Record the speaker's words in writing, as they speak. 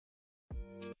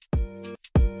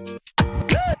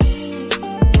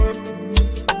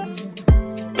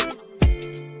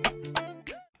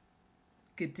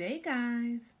Good day,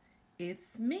 guys.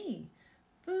 It's me,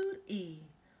 Food E.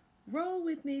 Roll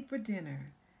with me for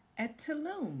dinner at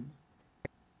Tulum.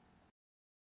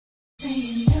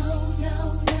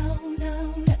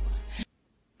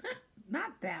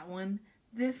 Not that one,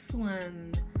 this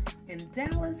one. In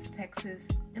Dallas, Texas,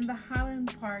 in the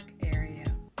Highland Park area.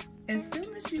 As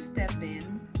soon as you step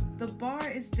in, the bar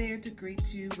is there to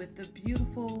greet you with the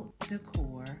beautiful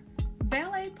decor.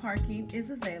 Valet parking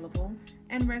is available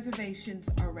and reservations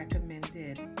are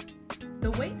recommended.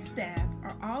 The wait staff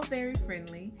are all very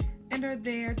friendly and are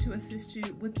there to assist you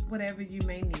with whatever you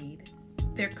may need.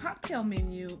 Their cocktail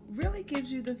menu really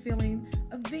gives you the feeling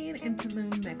of being in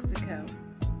Tulum, Mexico.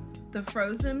 The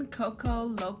frozen Coco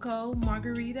Loco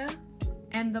Margarita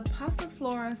and the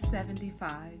Passaflora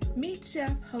 75. Meet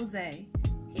Chef Jose.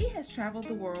 He has traveled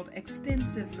the world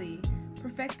extensively,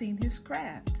 perfecting his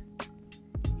craft.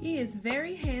 He is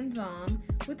very hands-on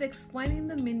with explaining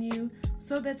the menu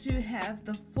so that you have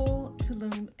the full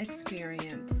Tulum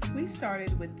experience. We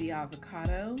started with the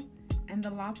avocado and the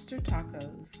lobster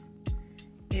tacos.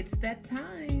 It's that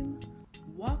time.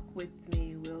 Walk with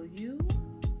me, will you?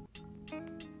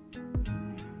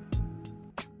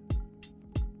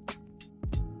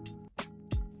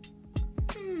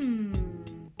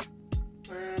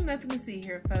 Nothing to see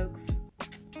here, folks.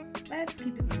 Let's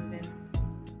keep it moving.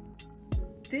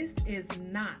 This is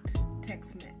not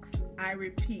Tex-Mex. I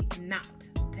repeat, not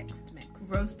Tex-Mex.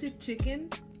 Roasted chicken,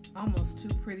 almost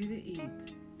too pretty to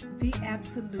eat. The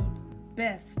absolute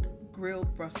best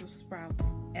grilled Brussels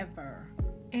sprouts ever.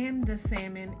 And the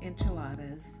salmon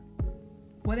enchiladas.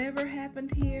 Whatever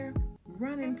happened here,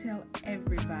 run and tell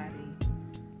everybody.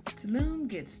 Tulum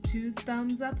gets 2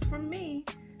 thumbs up from me.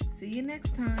 See you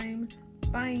next time.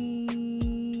 Bye.